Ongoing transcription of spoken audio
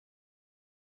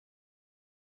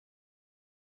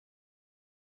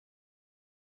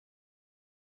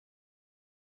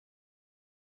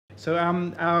So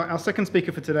our second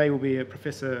speaker for today will be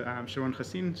Professor Sharon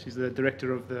Hassin. She's the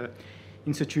director of the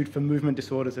Institute for Movement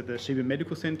Disorders at the Sheba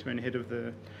Medical Center and head of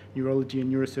the Neurology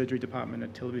and Neurosurgery Department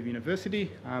at Tel Aviv University.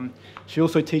 She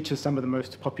also teaches some of the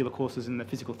most popular courses in the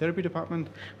physical therapy department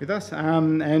with us.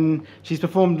 And she's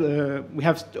performed, we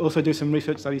have also do some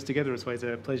research studies together. It's always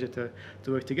a pleasure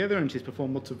to work together. And she's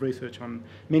performed lots of research on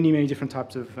many, many different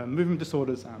types of movement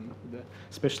disorders,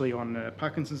 especially on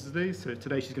Parkinson's disease. So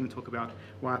today she's going to talk about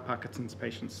why Parkinson's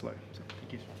patients slow. So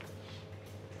thank you.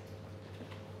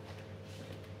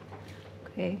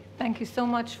 Okay, thank you so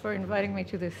much for inviting me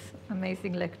to this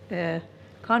amazing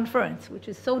conference, which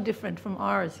is so different from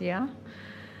ours, yeah?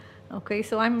 Okay,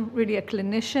 so I'm really a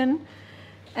clinician,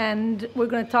 and we're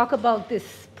going to talk about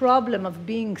this problem of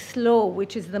being slow,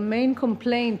 which is the main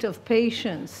complaint of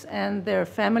patients and their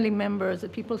family members, the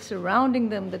people surrounding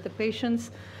them, that the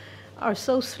patients are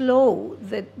so slow,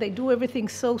 that they do everything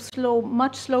so slow,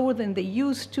 much slower than they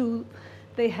used to.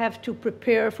 They have to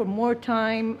prepare for more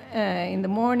time in the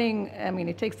morning. I mean,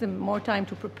 it takes them more time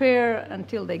to prepare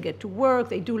until they get to work.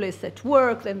 They do less at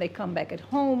work, then they come back at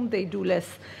home. They do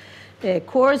less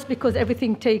chores because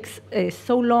everything takes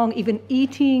so long. Even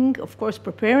eating, of course,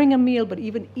 preparing a meal, but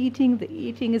even eating, the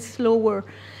eating is slower.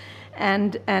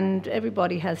 And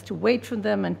everybody has to wait for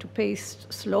them and to pace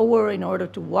slower in order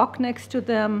to walk next to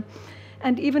them.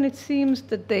 And even it seems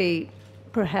that they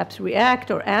perhaps react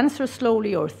or answer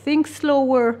slowly or think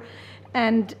slower.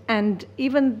 And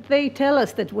even they tell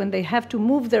us that when they have to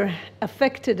move their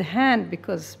affected hand,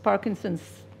 because Parkinson's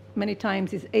many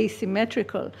times is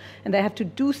asymmetrical, and they have to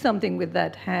do something with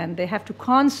that hand, they have to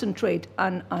concentrate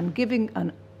on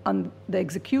the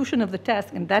execution of the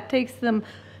task, and that takes them,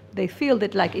 they feel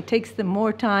that like it takes them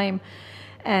more time.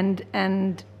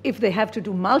 And if they have to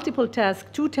do multiple tasks,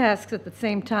 2 tasks at the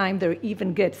same time, they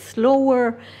even get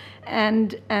slower.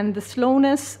 And the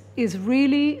slowness is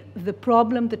really the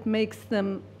problem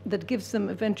that gives them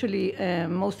eventually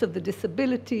most of the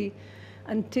disability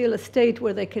until a state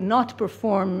where they cannot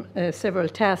perform several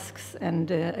tasks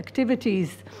and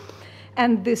activities.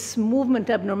 And this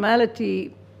movement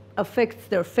abnormality affects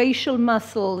their facial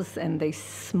muscles, and they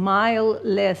smile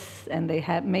less, and they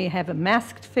may have a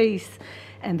masked face,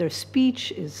 and their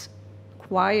speech is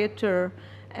quieter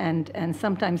and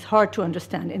sometimes hard to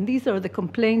understand. And these are the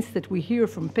complaints that we hear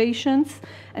from patients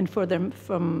and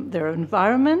from their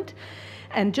environment.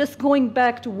 And just going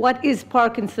back to what is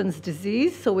Parkinson's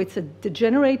disease, so it's a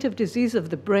degenerative disease of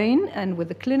the brain, and with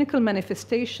the clinical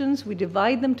manifestations, we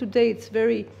divide them today. It's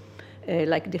very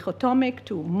like dichotomic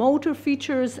to motor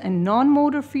features and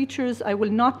non-motor features. I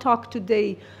will not talk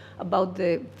today about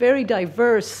the very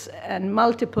diverse and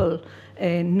multiple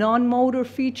non-motor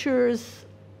features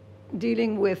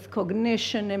dealing with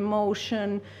cognition,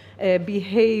 emotion,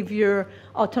 behavior,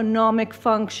 autonomic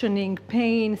functioning,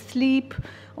 pain, sleep,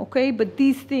 okay? But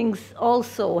these things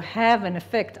also have an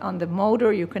effect on the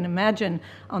motor. You can imagine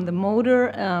on the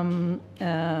motor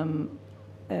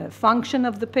function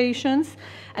of the patients.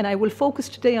 And I will focus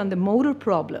today on the motor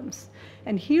problems.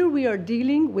 And here we are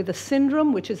dealing with a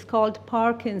syndrome which is called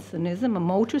Parkinsonism, a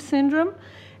motor syndrome.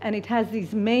 And it has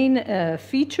these main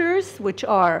features, which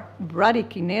are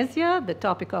bradykinesia, the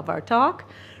topic of our talk,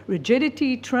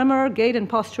 rigidity, tremor, gait and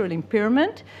postural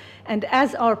impairment. And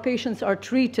as our patients are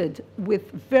treated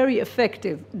with very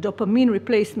effective dopamine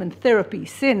replacement therapy,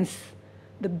 since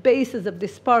the basis of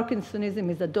this Parkinsonism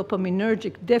is a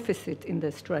dopaminergic deficit in the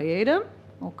striatum,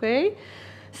 okay?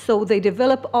 So they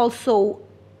develop also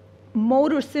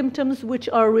motor symptoms which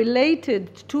are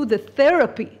related to the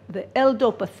therapy. The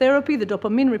L-DOPA therapy, the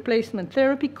dopamine replacement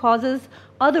therapy, causes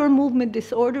other movement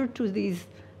disorder to these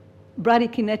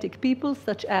bradykinetic people,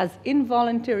 such as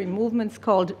involuntary movements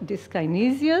called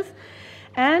dyskinesias,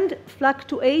 and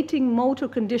fluctuating motor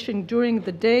condition during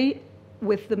the day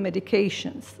with the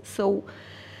medications. So,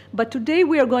 but today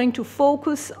we are going to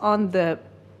focus on the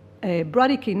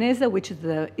bradykinesia, which is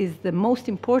the most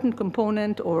important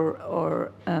component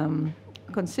or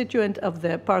constituent of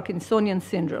the Parkinsonian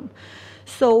syndrome.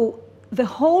 So the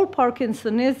whole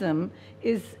Parkinsonism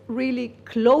is really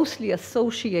closely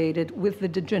associated with the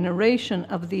degeneration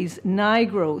of these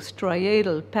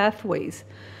nigrostriatal pathways.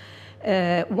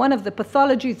 One of the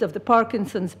pathologies of the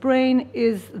Parkinson's brain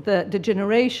is the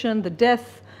degeneration, the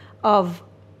death of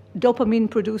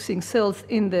dopamine-producing cells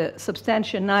in the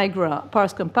substantia nigra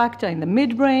pars compacta in the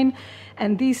midbrain,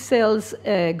 and these cells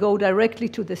go directly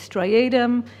to the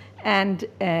striatum and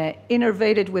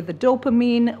innervated with the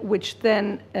dopamine, which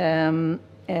then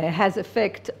has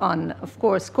effect on, of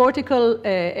course, cortical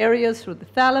areas through the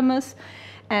thalamus,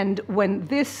 And when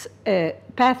this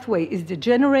pathway is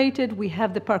degenerated, we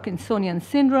have the Parkinsonian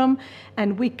syndrome,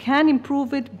 and we can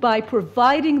improve it by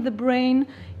providing the brain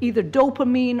either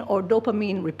dopamine or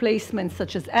dopamine replacements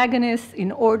such as agonists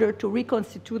in order to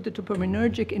reconstitute the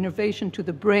dopaminergic innervation to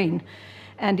the brain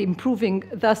and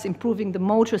thus improving the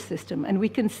motor system. And we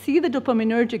can see the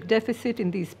dopaminergic deficit in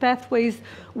these pathways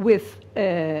with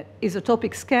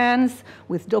isotopic scans,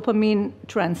 with dopamine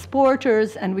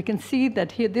transporters, and we can see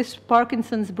that here this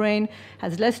Parkinson's brain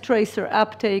has less tracer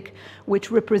uptake,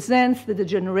 which represents the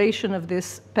degeneration of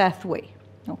this pathway,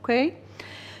 okay?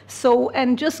 So,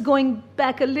 and just going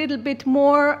back a little bit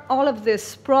more, all of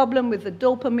this problem with the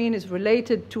dopamine is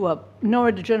related to a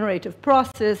neurodegenerative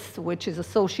process, which is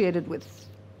associated with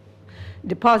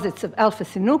deposits of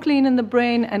alpha-synuclein in the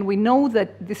brain, and we know that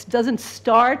this doesn't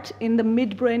start in the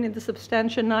midbrain in the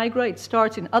substantia nigra. It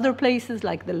starts in other places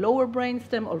like the lower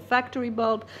brainstem, olfactory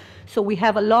bulb. So we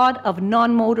have a lot of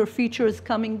non-motor features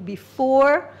coming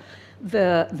before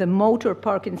the motor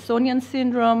Parkinsonian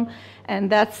syndrome,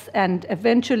 and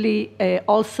eventually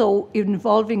also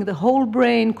involving the whole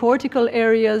brain, cortical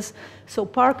areas. So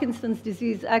Parkinson's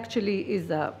disease actually is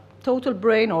a total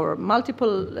brain or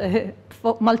multifocal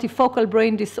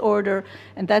brain disorder,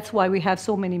 and that's why we have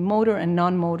so many motor and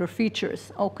non-motor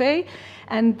features, okay?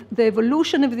 And the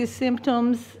evolution of these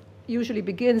symptoms usually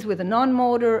begins with a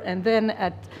non-motor, and then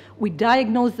we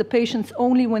diagnose the patients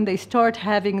only when they start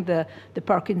having the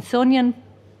Parkinsonian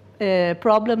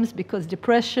problems, because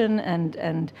depression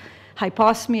and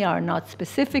hyposmia are not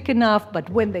specific enough, but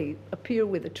when they appear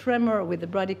with a tremor or with a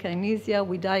bradykinesia,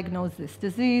 we diagnose this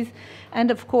disease. And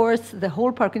of course, the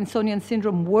whole Parkinsonian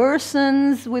syndrome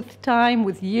worsens with time,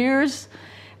 with years,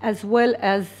 as well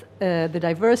as the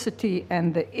diversity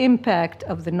and the impact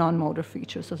of the non-motor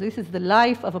features. So this is the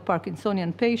life of a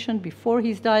Parkinsonian patient. Before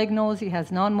he's diagnosed, he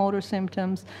has non-motor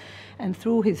symptoms, and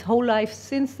through his whole life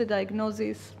since the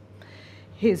diagnosis,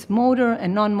 his motor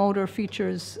and non-motor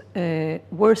features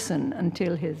worsen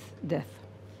until his death.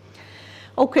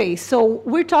 Okay, so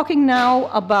we're talking now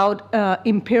about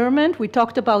impairment. We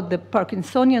talked about the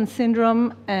Parkinsonian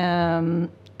syndrome,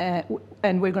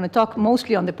 and we're going to talk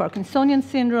mostly on the Parkinsonian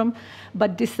syndrome,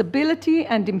 but disability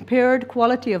and impaired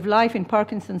quality of life in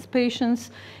Parkinson's patients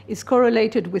is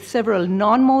correlated with several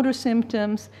non-motor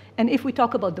symptoms. And if we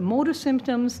talk about the motor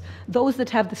symptoms, those that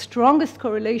have the strongest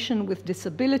correlation with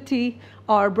disability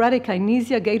are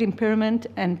bradykinesia, gait impairment,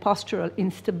 and postural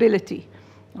instability,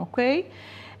 okay?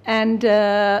 And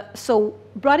so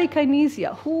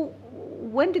bradykinesia,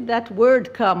 when did that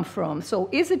word come from? So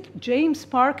is it James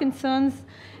Parkinson's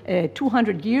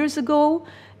 200 years ago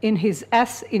in his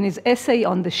essay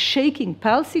on the shaking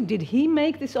palsy? Did he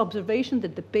make this observation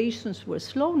that the patients were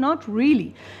slow? Not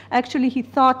really. Actually, he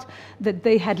thought that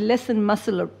they had lessened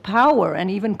muscular power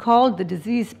and even called the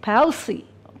disease palsy,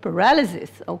 paralysis,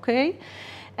 okay?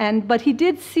 But he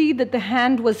did see that the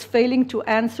hand was failing to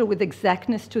answer with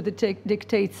exactness to the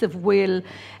dictates of will,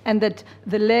 and that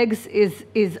the legs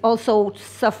is also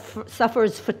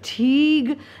suffers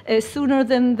fatigue sooner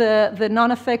than the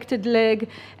non-affected leg,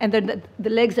 and that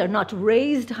the legs are not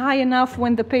raised high enough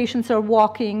when the patients are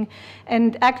walking.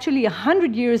 And actually,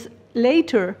 100 years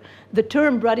later, the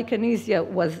term bradykinesia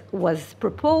was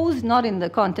proposed, not in the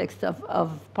context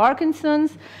of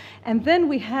Parkinson's. And then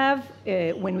we have,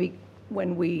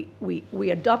 when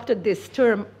we adopted this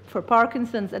term for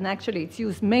Parkinson's, and actually it's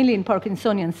used mainly in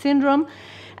Parkinsonian syndrome,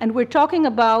 and we're talking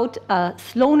about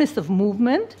slowness of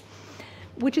movement,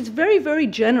 which is very, very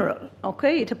general,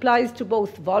 okay? It applies to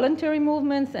both voluntary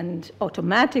movements and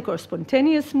automatic or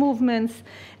spontaneous movements,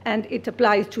 and it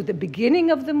applies to the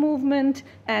beginning of the movement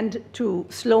and to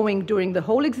slowing during the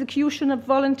whole execution of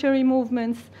voluntary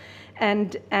movements.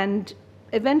 And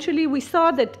eventually we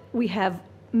saw that we have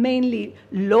mainly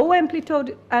low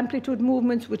amplitude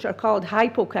movements, which are called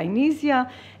hypokinesia,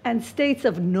 and states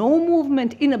of no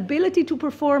movement, inability to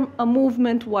perform a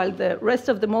movement while the rest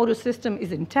of the motor system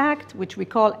is intact, which we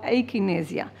call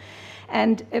akinesia.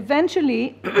 And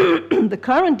eventually, the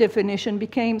current definition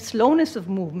became slowness of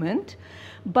movement,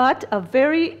 but a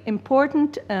very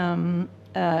important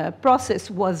process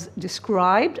was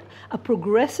described, a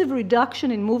progressive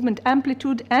reduction in movement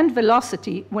amplitude and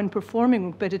velocity when performing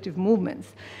repetitive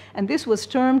movements. And this was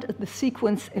termed the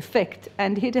sequence effect,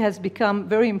 and it has become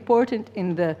very important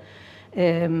in the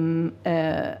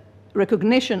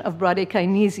recognition of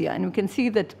bradykinesia. And we can see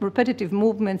that repetitive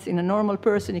movements in a normal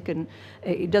person,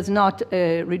 it does not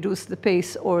reduce the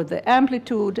pace or the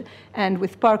amplitude. And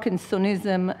with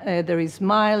Parkinsonism, there is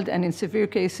mild and in severe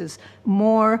cases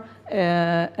more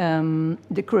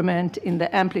decrement in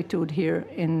the amplitude here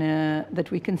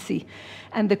that we can see.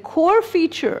 And the core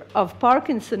feature of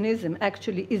Parkinsonism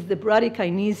actually is the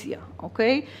bradykinesia,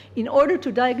 okay? In order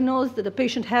to diagnose that a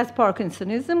patient has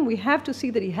Parkinsonism, we have to see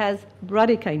that he has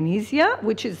bradykinesia,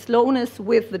 which is slowness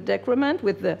with the decrement,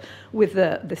 with the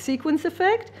sequence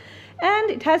effect.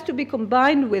 And it has to be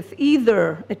combined with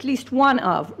either at least one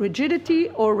of rigidity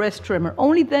or rest tremor.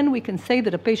 Only then we can say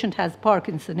that a patient has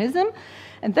Parkinsonism.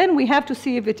 And then we have to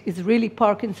see if it is really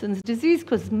Parkinson's disease,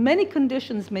 because many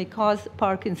conditions may cause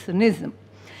Parkinsonism.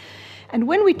 And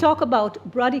when we talk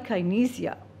about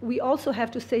bradykinesia, we also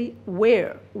have to say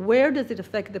where. Where does it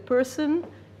affect the person?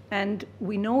 And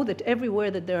we know that everywhere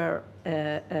that there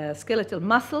are skeletal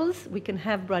muscles, we can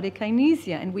have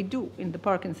bradykinesia, and we do in the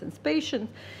Parkinson's patient.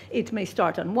 It may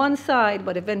start on one side,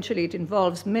 but eventually it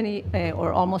involves many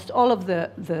or almost all of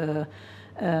the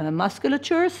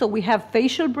musculature. So we have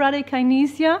facial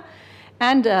bradykinesia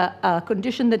and a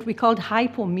condition that we called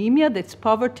hypomemia, that's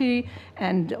poverty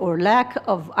or lack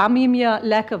of amemia,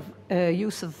 lack of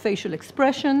use of facial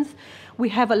expressions. We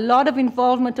have a lot of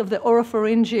involvement of the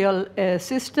oropharyngeal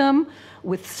system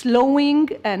with slowing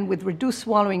and with reduced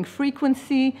swallowing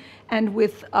frequency and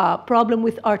with a problem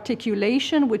with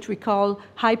articulation, which we call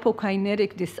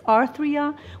hypokinetic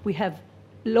dysarthria. We have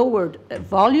lowered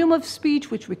volume of speech,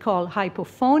 which we call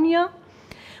hypophonia.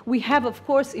 We have, of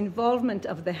course, involvement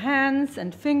of the hands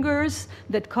and fingers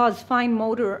that cause fine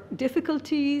motor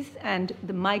difficulties and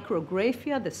the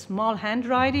micrographia, the small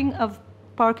handwriting of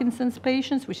Parkinson's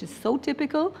patients, which is so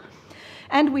typical.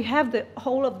 And we have the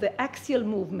whole of the axial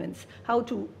movements, how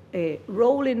to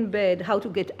roll in bed, how to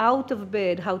get out of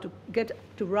bed, how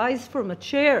to rise from a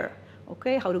chair,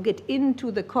 okay, how to get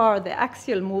into the car, the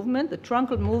axial movement, the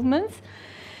truncal movements,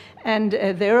 and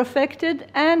they're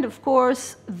affected. And of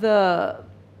course,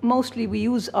 mostly we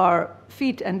use our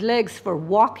feet and legs for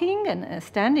walking and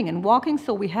standing and walking,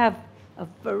 so we have a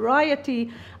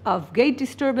variety of gait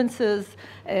disturbances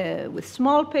with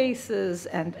small paces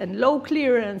and low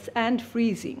clearance and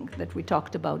freezing that we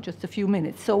talked about just a few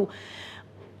minutes. So,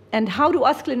 and how do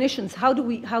us clinicians, how do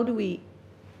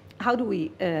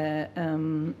we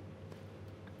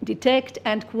detect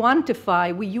and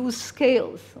quantify? We use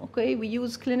scales, okay? We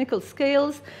use clinical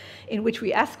scales in which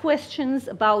we ask questions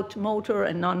about motor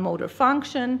and non-motor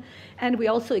function, and we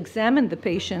also examine the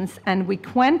patients and we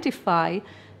quantify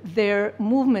their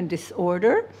movement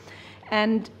disorder.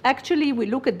 And actually, we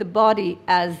look at the body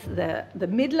as the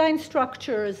midline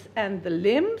structures and the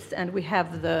limbs, and we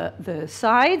have the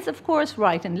sides, of course,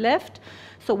 right and left.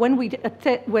 So when we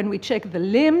check the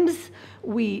limbs,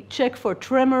 we check for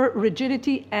tremor,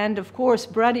 rigidity, and of course,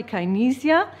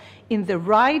 bradykinesia in the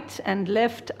right and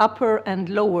left upper and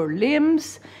lower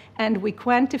limbs. And we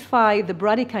quantify the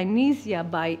bradykinesia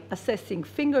by assessing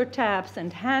finger taps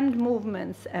and hand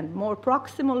movements and more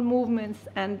proximal movements,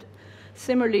 and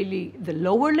similarly the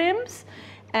lower limbs.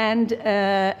 And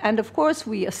of course,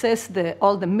 we assess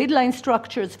all the midline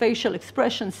structures, facial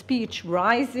expression, speech,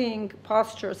 rising,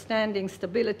 posture, standing,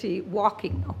 stability,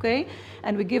 walking, okay?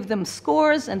 And we give them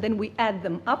scores, and then we add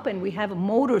them up, and we have a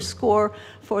motor score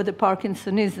for the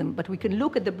Parkinsonism. But we can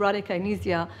look at the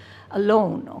bradykinesia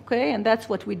alone, okay? And that's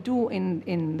what we do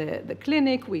in the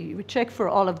clinic. We check for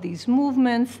all of these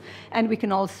movements, and we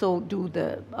can also do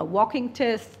a walking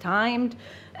test, timed.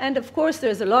 And of course,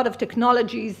 there's a lot of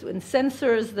technologies and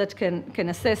sensors that can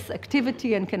assess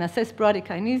activity and can assess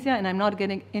bradykinesia, and I'm not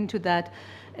getting into that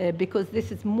because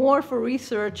this is more for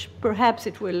research. Perhaps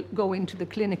it will go into the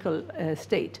clinical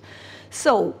state.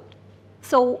 So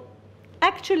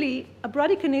actually, a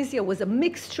bradykinesia was a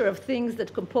mixture of things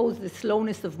that compose the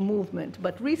slowness of movement.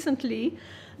 But recently,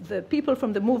 the people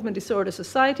from the Movement Disorder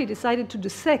Society decided to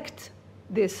dissect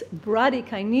this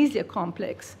bradykinesia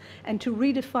complex and to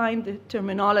redefine the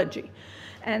terminology.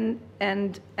 And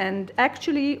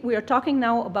actually, we are talking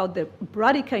now about the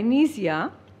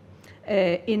bradykinesia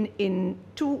in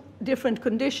two different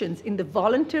conditions, in the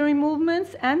voluntary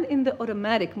movements and in the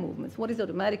automatic movements. What is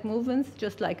automatic movements?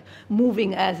 Just like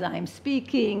moving as I'm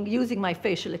speaking, using my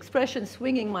facial expression,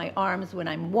 swinging my arms when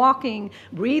I'm walking,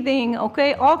 breathing,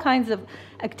 okay? All kinds of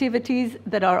activities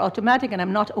that are automatic and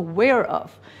I'm not aware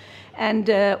of. And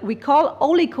we call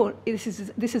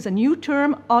this is a new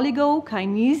term,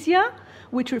 oligokinesia,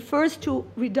 which refers to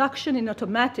reduction in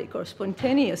automatic or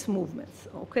spontaneous movements,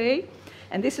 okay?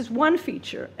 And this is one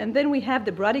feature. And then we have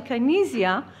the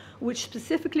bradykinesia, which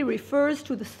specifically refers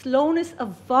to the slowness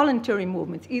of voluntary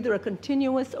movements, either a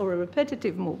continuous or a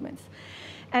repetitive movements.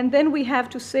 And then we have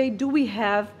to say, do we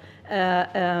have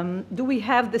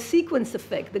the sequence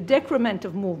effect, the decrement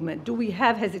of movement? Do we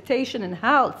have hesitation and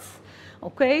halts?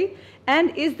 Okay?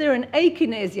 And is there an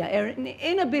akinesia, an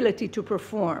inability to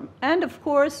perform? And of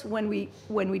course, when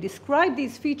we describe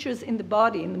these features in the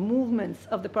body, in the movements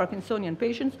of the Parkinsonian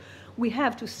patients, we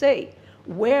have to say,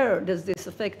 where does this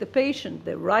affect the patient?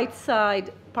 The right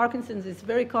side, Parkinson's is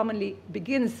very commonly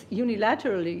begins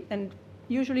unilaterally and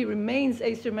usually remains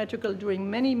asymmetrical during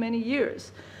many, many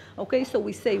years. Okay, so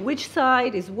we say which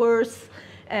side is worse,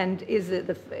 and is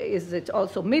it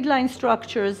also midline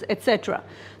structures, etc.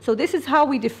 So this is how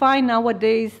we define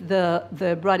nowadays the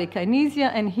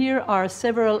bradykinesia, and here are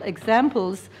several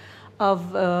examples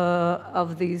of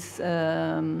these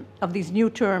new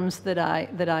terms that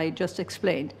I just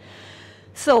explained.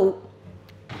 So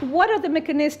what is the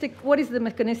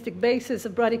mechanistic basis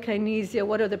of bradykinesia?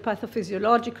 What are the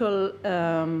pathophysiological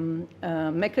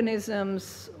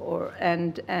mechanisms,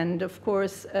 and of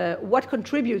course, what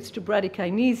contributes to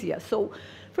bradykinesia? So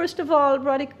first of all,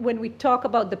 when we talk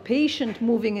about the patient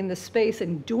moving in the space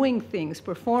and doing things,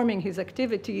 performing his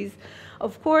activities,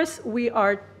 of course, we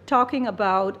are talking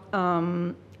about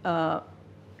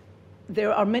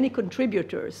there are many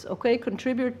contributors, okay?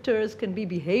 Contributors can be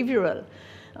behavioral,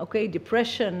 okay?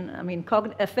 Depression, I mean,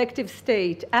 affective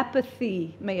state,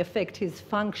 apathy may affect his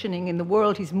functioning in the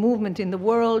world, his movement in the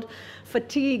world,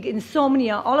 fatigue,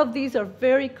 insomnia. All of these are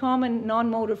very common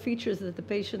non-motor features that the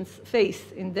patients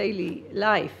face in daily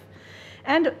life.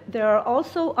 And there are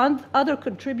also other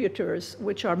contributors,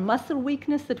 which are muscle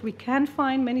weakness that we can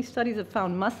find. Many studies have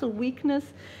found muscle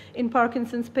weakness in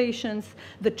Parkinson's patients.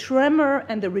 The tremor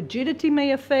and the rigidity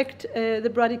may affect the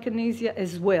bradykinesia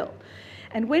as well.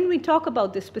 And when we talk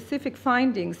about the specific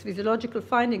findings, physiological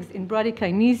findings in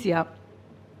bradykinesia,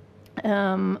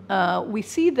 we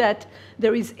see that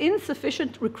there is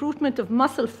insufficient recruitment of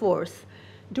muscle force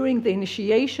during the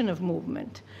initiation of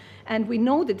movement. And we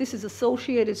know that this is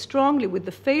associated strongly with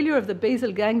the failure of the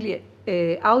basal ganglia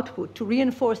output to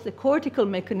reinforce the cortical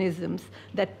mechanisms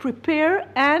that prepare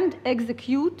and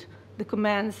execute the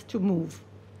commands to move.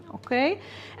 Okay?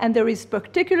 And there is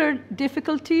particular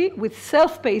difficulty with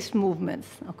self-paced movements,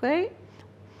 okay?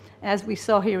 As we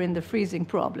saw here in the freezing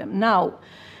problem. Now,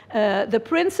 the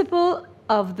principle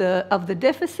of the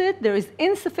deficit, there is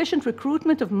insufficient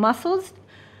recruitment of muscles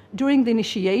during the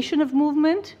initiation of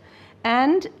movement,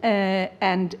 and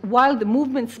while the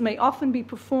movements may often be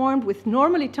performed with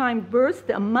normally timed bursts,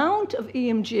 the amount of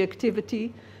EMG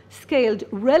activity scaled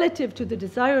relative to the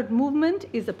desired movement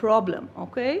is a problem,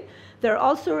 okay?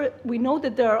 We know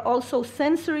that there are also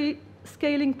sensory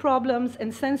scaling problems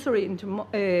and sensory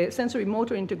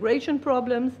motor integration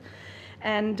problems,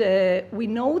 and we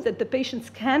know that the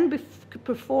patients can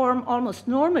perform almost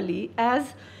normally,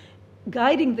 as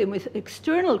guiding them with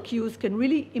external cues can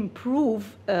really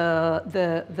improve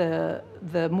the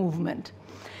movement.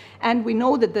 And we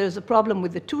know that there's a problem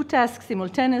with the two tasks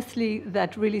simultaneously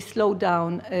that really slow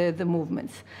down the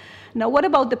movements. Now, what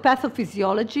about the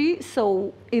pathophysiology?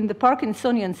 So in the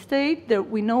Parkinsonian state,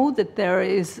 we know that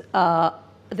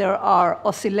there are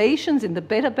oscillations in the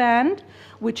beta band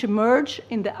which emerge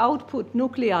in the output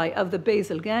nuclei of the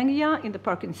basal ganglia in the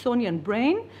Parkinsonian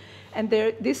brain. And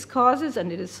this causes,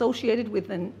 and it is associated with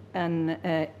an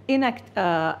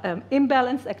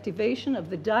imbalanced activation of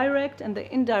the direct and the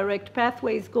indirect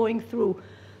pathways going through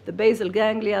the basal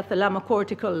ganglia,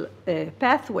 thalamocortical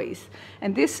pathways.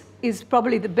 And this is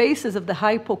probably the basis of the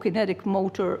hypokinetic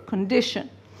motor condition.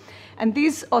 And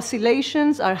these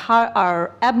oscillations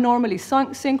are abnormally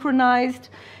synchronized,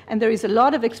 and there is a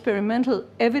lot of experimental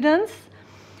evidence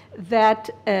that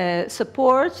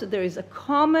supports there is a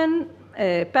common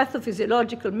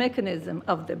pathophysiological mechanism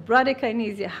of the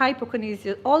bradykinesia,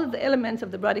 hypokinesia, all of the elements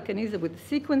of the bradykinesia with the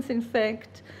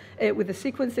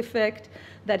sequence effect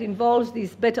that involves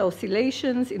these beta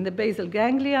oscillations in the basal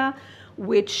ganglia,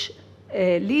 which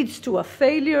leads to a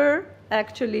failure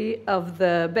actually of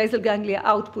the basal ganglia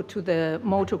output to the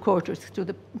motor cortex, to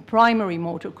the primary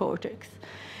motor cortex.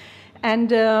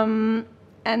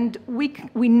 And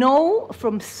we know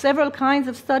from several kinds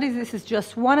of studies, this is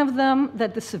just one of them,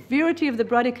 that the severity of the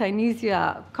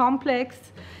bradykinesia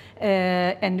complex,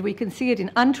 and we can see it in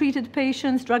untreated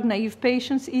patients, drug-naive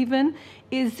patients even,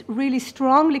 is really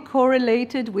strongly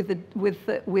correlated with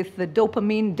the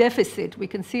dopamine deficit. We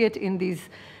can see it in these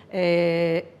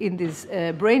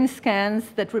brain scans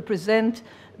that represent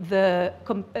the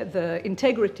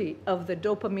integrity of the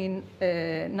dopamine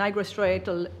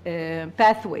nigrostriatal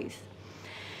pathways.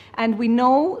 And we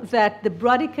know that the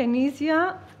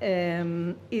bradykinesia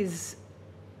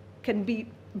can be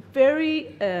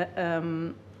very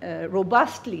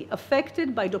robustly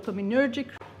affected by dopaminergic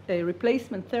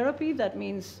replacement therapy. That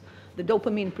means the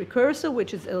dopamine precursor,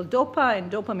 which is L-DOPA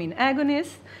and dopamine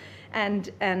agonist.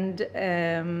 And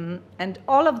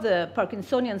all of the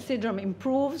Parkinsonian syndrome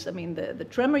improves. I mean, the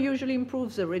tremor usually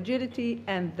improves, the rigidity,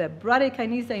 and the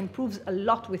bradykinesia improves a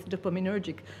lot with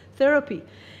dopaminergic therapy.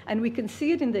 And we can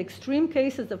see it in the extreme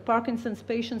cases of Parkinson's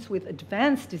patients with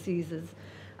advanced diseases.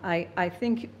 I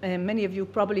think many of you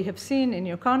probably have seen in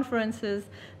your conferences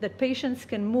that patients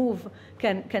can move,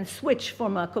 can switch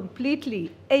from a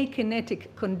completely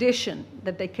akinetic condition,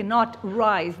 that they cannot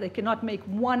rise, they cannot make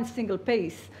one single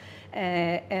pace,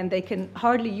 and they can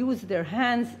hardly use their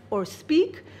hands or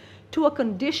speak, to a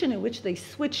condition in which they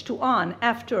switch to on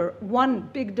after one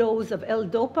big dose of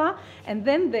L-DOPA, and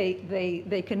then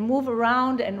they can move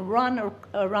around and run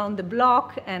around the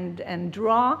block and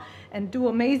draw and do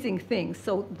amazing things.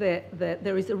 So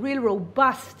there is a real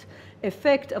robust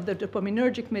effect of the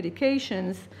dopaminergic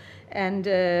medications. And,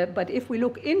 but if we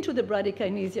look into the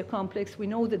bradykinesia complex, we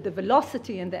know that the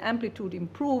velocity and the amplitude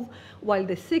improve, while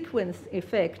the sequence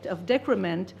effect of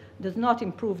decrement does not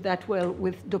improve that well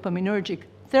with dopaminergic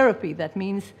therapy. That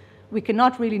means we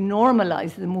cannot really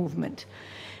normalize the movement.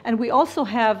 And we also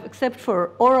have, except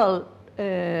for oral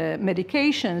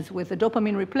medications with the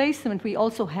dopamine replacement, we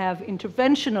also have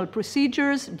interventional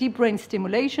procedures, deep brain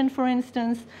stimulation, for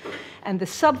instance, and the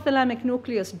subthalamic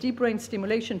nucleus deep brain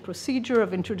stimulation procedure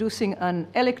of introducing an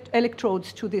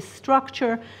electrodes to this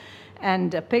structure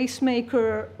and a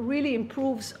pacemaker really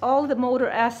improves all the motor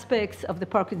aspects of the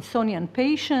Parkinsonian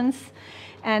patients.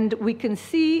 And we can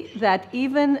see that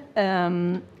even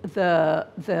the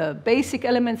basic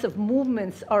elements of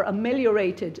movements are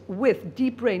ameliorated with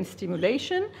deep brain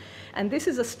stimulation. And this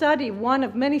is a study, one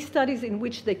of many studies in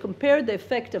which they compared the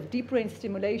effect of deep brain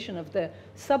stimulation of the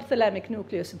subthalamic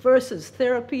nucleus versus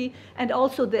therapy, and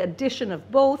also the addition of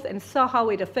both, and saw how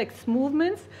it affects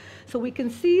movements. So we can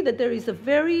see that there is a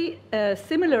very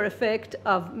similar effect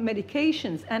of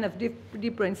medications and of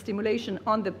deep brain stimulation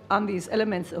on these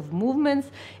elements of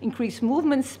movements, increased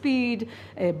movement speed,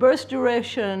 burst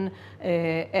duration,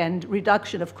 and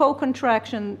reduction of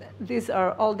co-contraction. These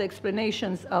are all the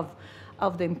explanations of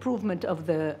the improvement of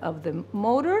the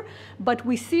motor. But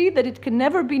we see that it can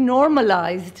never be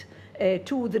normalized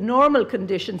to the normal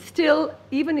condition. Still,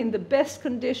 even in the best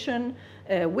condition,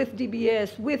 with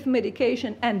DBS, with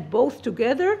medication, and both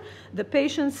together, the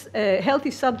patients,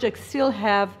 healthy subjects, still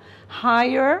have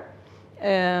higher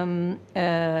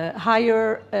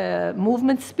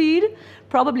movement speed,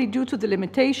 probably due to the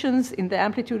limitations in the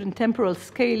amplitude and temporal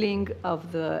scaling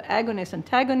of the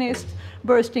agonist-antagonist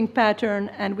bursting pattern,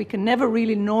 and we can never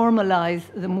really normalize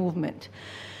the movement.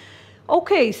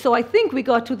 Okay, so I think we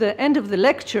got to the end of the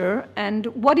lecture, and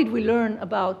what did we learn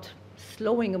about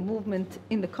slowing a movement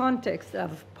in the context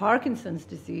of Parkinson's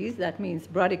disease? That means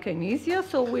bradykinesia.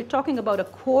 So we're talking about a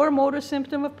core motor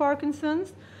symptom of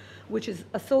Parkinson's, which is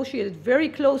associated very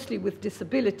closely with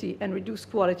disability and reduced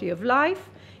quality of life.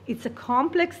 It's a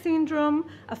complex syndrome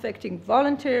affecting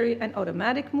voluntary and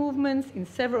automatic movements in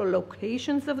several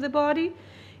locations of the body.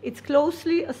 It's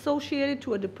closely associated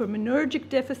to a dopaminergic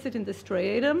deficit in the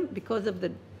striatum because of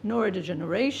the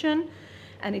neurodegeneration,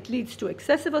 and it leads to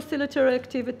excessive oscillatory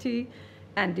activity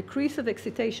and decrease of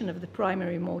excitation of the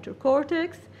primary motor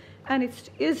cortex. And it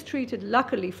is treated,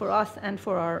 luckily for us and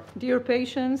for our dear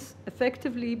patients,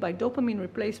 effectively by dopamine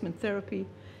replacement therapy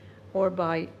or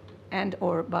by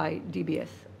DBS.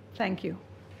 Thank you.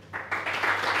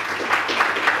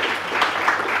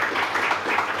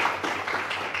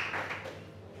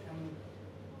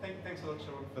 Thanks a lot,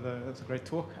 Sharon, for that's a great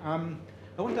talk.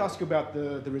 I wanted to ask you about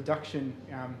the reduction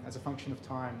as a function of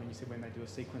time, when you said when they do a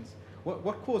sequence.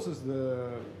 What causes the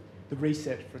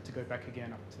reset for it to go back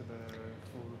again up to the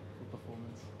full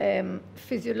performance?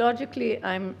 Physiologically,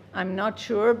 I'm not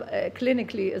sure.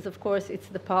 Clinically, is of course, it's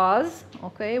the pause.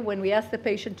 Okay, when we ask the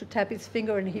patient to tap his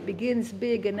finger and he begins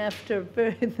big, and after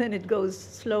then it goes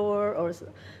slower, or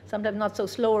sometimes not so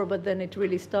slower, but then it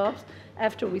really stops.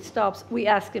 After we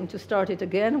ask him to start it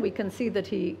again. We can see that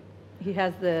he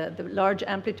has the large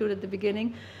amplitude at the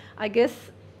beginning. I guess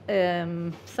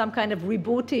some kind of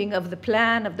rebooting of the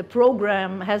plan, of the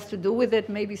program, has to do with it.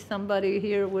 Maybe somebody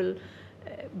here will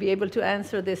be able to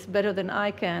answer this better than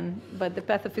I can, but the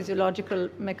pathophysiological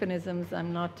mechanisms,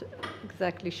 I'm not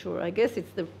exactly sure. I guess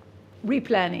it's the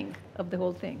replanning of the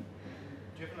whole thing.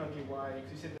 Do you have an idea why?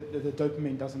 Because you said that the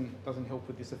dopamine doesn't help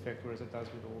with this effect, whereas it does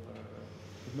with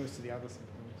most of the other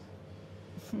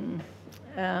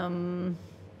symptoms.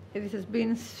 It has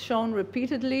been shown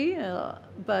repeatedly,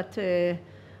 but I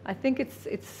think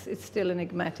it's still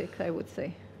enigmatic, I would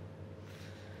say.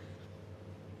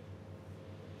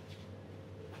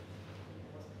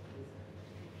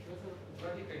 Does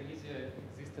bradykinesia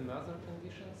exist in other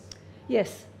conditions?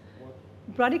 Yes. What?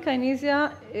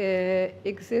 Bradykinesia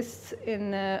exists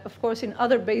in, of course, in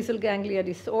other basal ganglia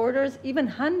disorders. Even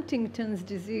Huntington's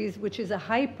disease, which is a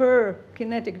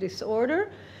hyperkinetic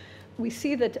disorder, we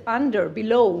see that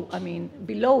below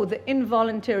the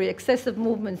involuntary excessive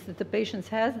movements that the patient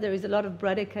has, there is a lot of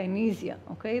bradykinesia,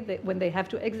 okay? When they have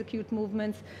to execute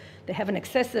movements, they have an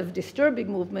excessive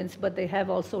disturbing movements, but they have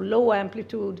also low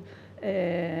amplitude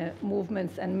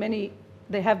movements, and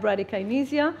they have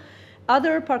bradykinesia.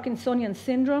 Other Parkinsonian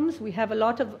syndromes, we have a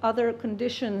lot of other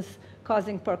conditions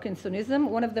causing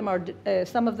Parkinsonism.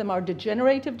 Some of them are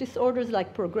degenerative disorders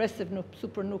like progressive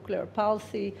supranuclear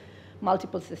palsy,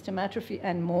 multiple system atrophy,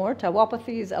 and more,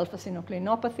 tauopathies,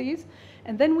 alpha-synucleinopathies.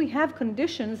 And then we have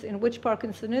conditions in which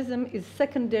Parkinsonism is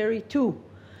secondary to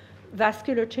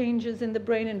vascular changes in the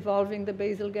brain involving the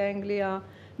basal ganglia,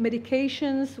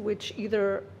 medications which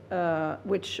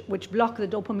which block the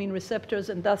dopamine receptors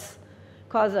and thus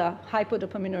cause a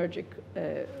hypodopaminergic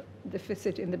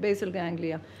deficit in the basal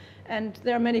ganglia. And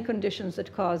there are many conditions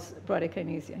that cause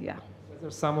bradykinesia, yeah.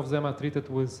 Some of them are treated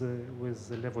with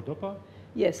levodopa?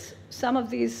 Yes, some of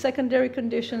these secondary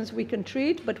conditions we can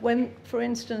treat, but when, for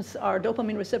instance, our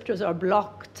dopamine receptors are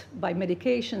blocked by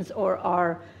medications or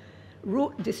are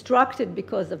destructed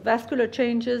because of vascular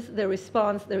changes, there is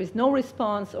no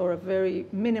response or a very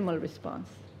minimal response.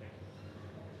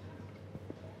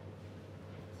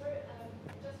 Sorry,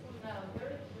 just one now, I'm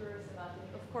very curious about it.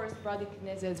 Of course,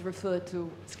 bradykinesia is referred to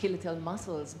skeletal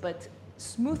muscles, but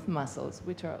smooth muscles,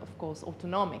 which are, of course,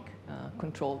 autonomic,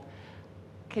 controlled,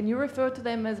 can you refer to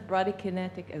them as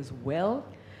bradykinetic as well,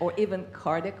 or even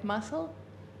cardiac muscle?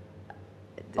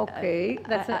 Okay,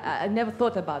 I never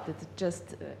thought about it. It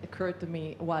just occurred to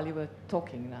me while you were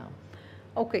talking now.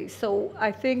 Okay, so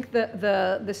I think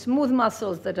the smooth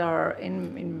muscles that are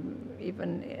in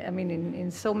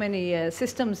so many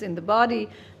systems in the body,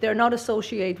 they're not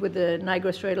associated with the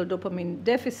nigrostriatal dopamine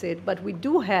deficit, but we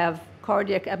do have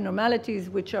cardiac abnormalities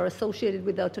which are associated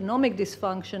with autonomic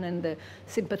dysfunction and the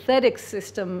sympathetic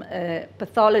system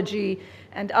pathology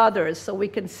and others. So we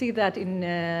can see that in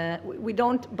we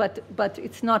don't, but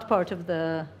it's not part of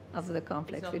the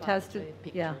complex. It's not it part has of to, the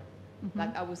picture. yeah.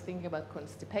 Like I was thinking about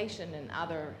constipation and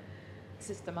other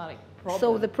systematic problems.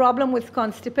 So the problem with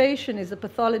constipation is a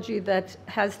pathology that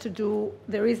has to do,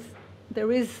 there is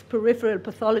peripheral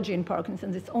pathology in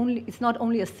Parkinson's. It's not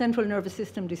only a central nervous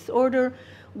system disorder.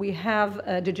 We have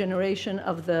a degeneration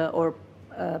of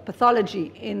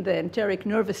pathology in the enteric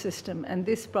nervous system, and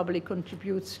this probably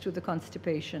contributes to the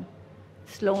constipation,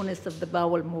 slowness of the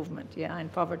bowel movement, yeah,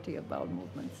 and poverty of bowel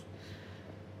movements.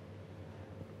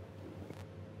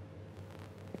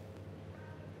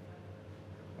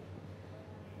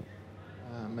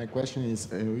 My question is,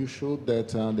 you showed that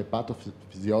the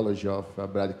pathophysiology of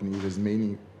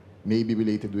bradykinesia may be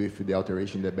related with the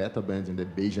alteration in the beta bands in the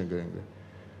basal ganglia.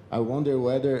 I wonder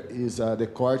whether the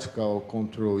cortical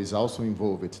control is also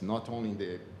involved, not only in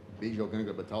the basal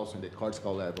ganglia, but also in the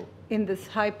cortical level. In the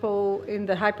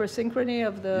hypersynchrony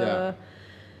of the,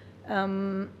 yeah.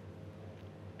 I'm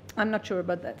not sure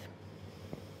about that.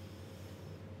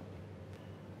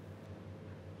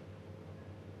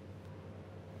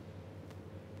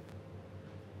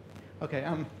 Okay,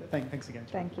 thanks again.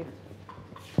 Thank you.